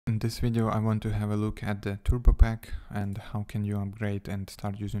In this video I want to have a look at the Turbopack and how can you upgrade and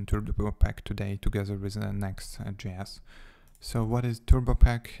start using Turbopack today together with Nextjs. So what is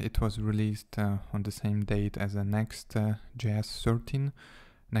Turbopack? It was released on the same date as a Nextjs 13.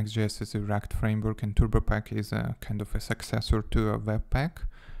 Nextjs is a React framework and Turbopack is a kind of a successor to a Webpack,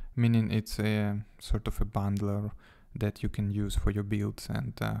 meaning it's a sort of a bundler that you can use for your builds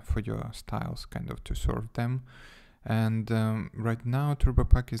and for your styles, kind of to sort them. And right now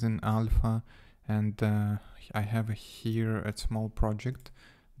Turbopack is in alpha, and I have here a small project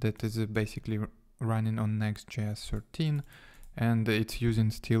that is basically running on Nextjs 13, and it's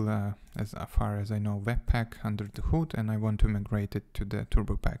using still as far as I know Webpack under the hood, and I want to migrate it to the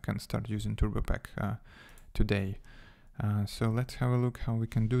Turbopack and start using Turbopack today. So let's have a look how we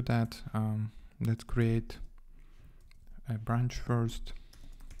can do that. Let's create a branch first.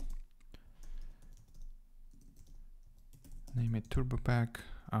 Name it Turbopack.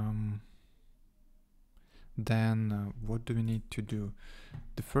 Then what do we need to do?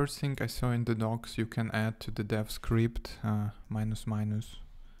 The first thing I saw in the docs, you can add to the dev script --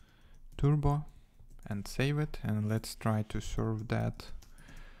 turbo and save it, and let's try to serve that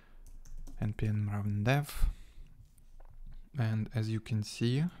npm run dev. And as you can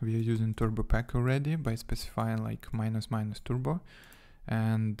see, we are using Turbopack already by specifying like -- turbo,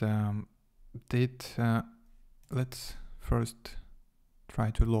 and let's first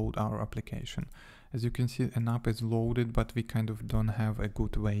try to load our application. As you can see, an app is loaded, but we kind of don't have a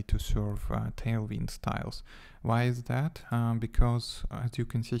good way to serve Tailwind styles. Why is that? Because as you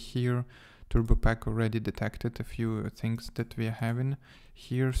can see here, Turbopack already detected a few things that we are having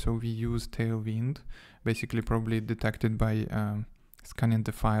here. So we use Tailwind, basically probably detected by scanning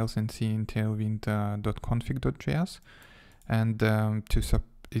the files and seeing tailwind.config.js, and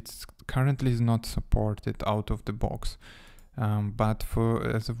it's currently is not supported out of the box, but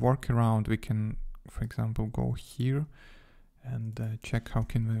as a workaround we can, for example, go here and check how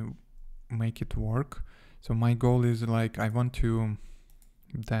can we make it work. So my goal is like I want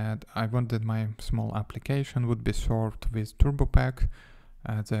that my small application would be served with Turbopack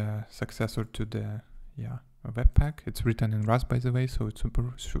as a successor to the Webpack. It's written in Rust, by the way, so it's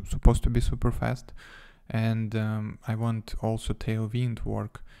supposed to be super fast. And I want also Tailwind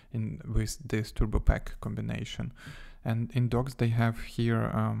work with this Turbopack combination. And in docs they have here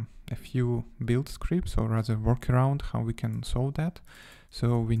a few build scripts, or rather workaround how we can solve that.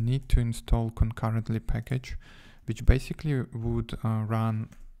 So we need to install concurrently package, which basically would run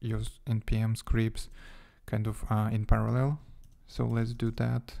your npm scripts kind of in parallel. So let's do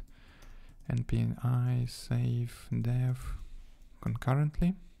that. npm I save dev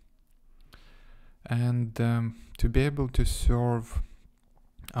concurrently. And to be able to serve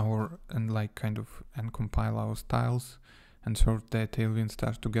our and compile our styles and serve the Tailwind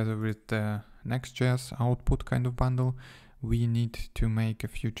styles together with the Nextjs output kind of bundle, we need to make a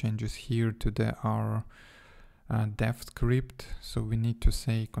few changes here to our dev script. So we need to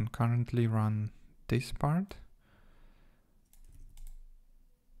say concurrently run this part.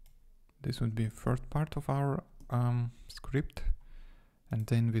 This would be the first part of our script. And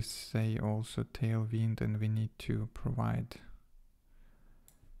then we say also Tailwind, and we need to provide,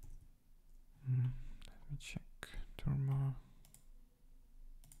 let me check, turbo.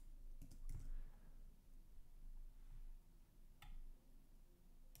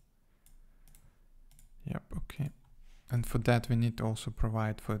 Yep, okay. And for that we need to also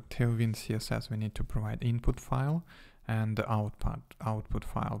provide, for TailwindCSS we need to provide input file and the output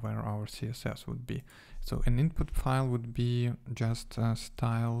file where our CSS would be. So an input file would be just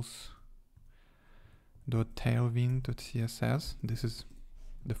styles.tailwind.css. This is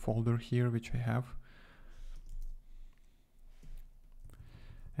the folder here which I have.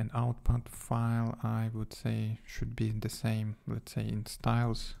 An output file I would say should be the same, let's say in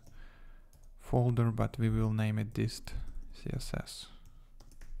styles folder, but we will name it dist CSS.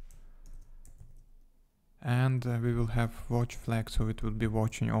 And we will have watch flag, so it will be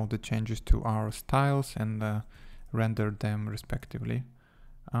watching all the changes to our styles and render them respectively.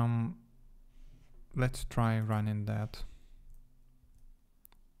 Let's try running that.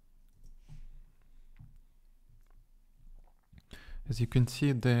 As you can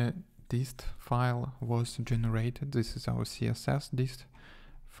see, the dist file was generated. This is our CSS dist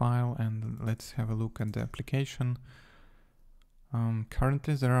file, and let's have a look at the application.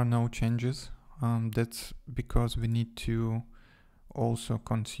 Currently there are no changes. That's because we need to also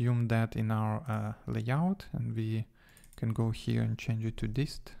consume that in our layout, and we can go here and change it to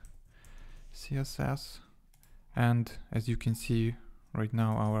dist CSS. And as you can see right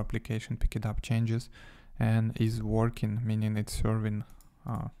now, our application picked up changes and is working, meaning it's serving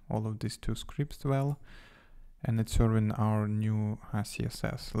all of these two scripts well, and it's serving our new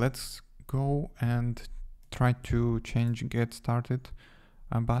CSS. Let's go and try to change get started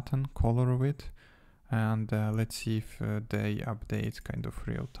button color of it, and let's see if they update kind of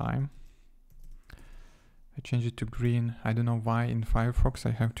real time. I change it to green. I don't know why in Firefox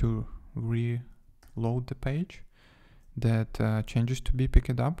I have to reload the page that changes to be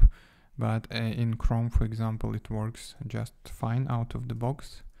picked up, but in Chrome, for example, it works just fine out of the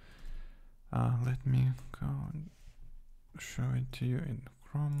box. Let me go and show it to you in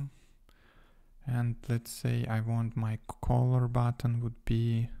Chrome. And let's say I want my color button would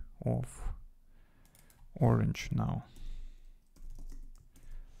be of orange now.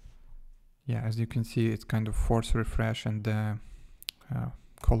 Yeah, as you can see, it's kind of force refresh and the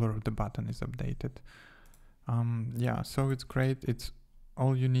color of the button is updated. Yeah, so it's great. It's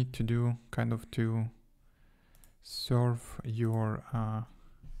all you need to do kind of to serve your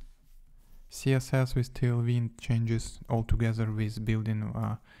CSS with Tailwind changes all together with building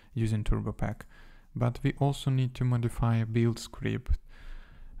using Turbopack. But we also need to modify a build script,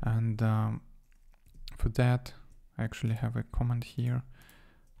 and for that I actually have a command here.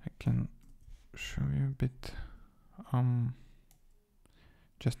 I can show you a bit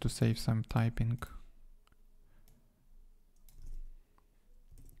just to save some typing.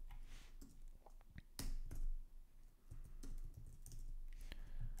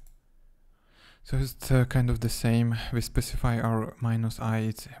 So it's kind of the same. We specify our -i,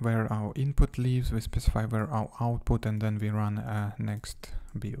 it's where our input lives, we specify where our output, and then we run a next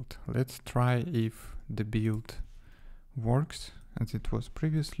build. Let's try if the build works as it was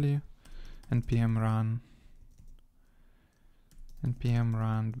previously. npm run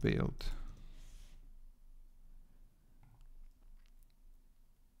build.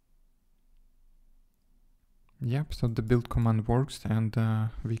 Yep, so the build command works, and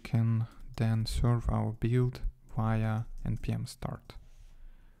we can then serve our build via npm start.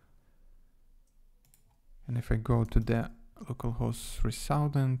 And if I go to the localhost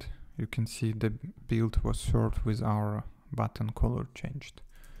 3000, you can see the build was served with our button color changed.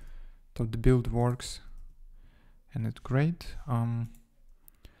 So the build works and it's great.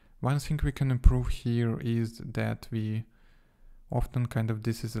 One thing we can improve here is that we often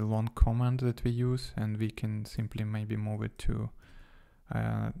this is a long command that we use, and we can simply maybe move it to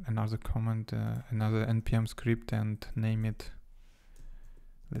another command, another npm script, and name it,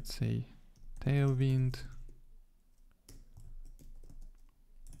 let's say, Tailwind.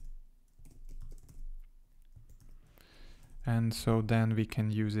 And so then we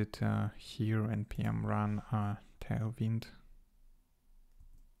can use it here, npm run Tailwind.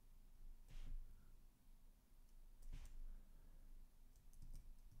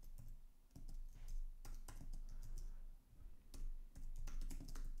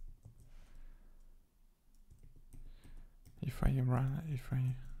 If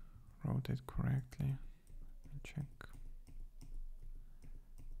I wrote it correctly, let me check.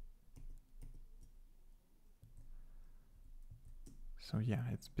 So yeah,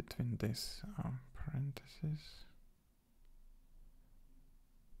 it's between this parentheses.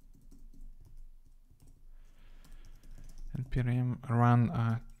 npm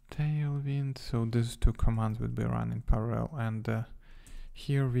run Tailwind. So these two commands will be run in parallel, and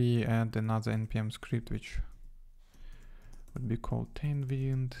here we add another npm script which would be called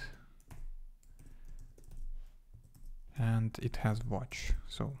Tailwind, and it has watch.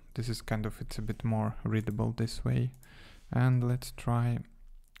 So this is it's a bit more readable this way. And let's try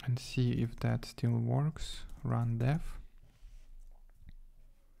and see if that still works. Run dev.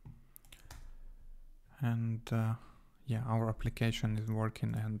 And yeah, our application is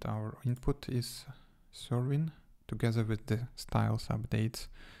working and our input is serving together with the styles updates.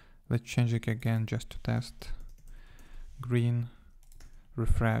 Let's change it again just to test. Green,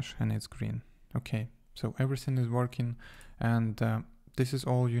 refresh, and it's green. Okay, so everything is working, and this is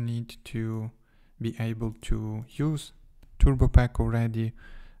all you need to be able to use Turbopack already,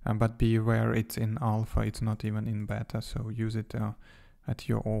 but be aware it's in alpha, it's not even in beta, so use it at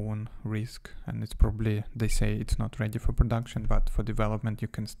your own risk. And it's probably, they say it's not ready for production, but for development you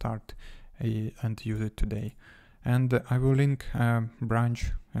can start and use it today. And I will link a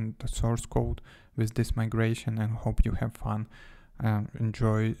branch and the source code with this migration, and hope you have fun.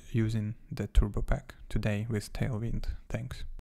 Enjoy using the Turbopack today with Tailwind. Thanks.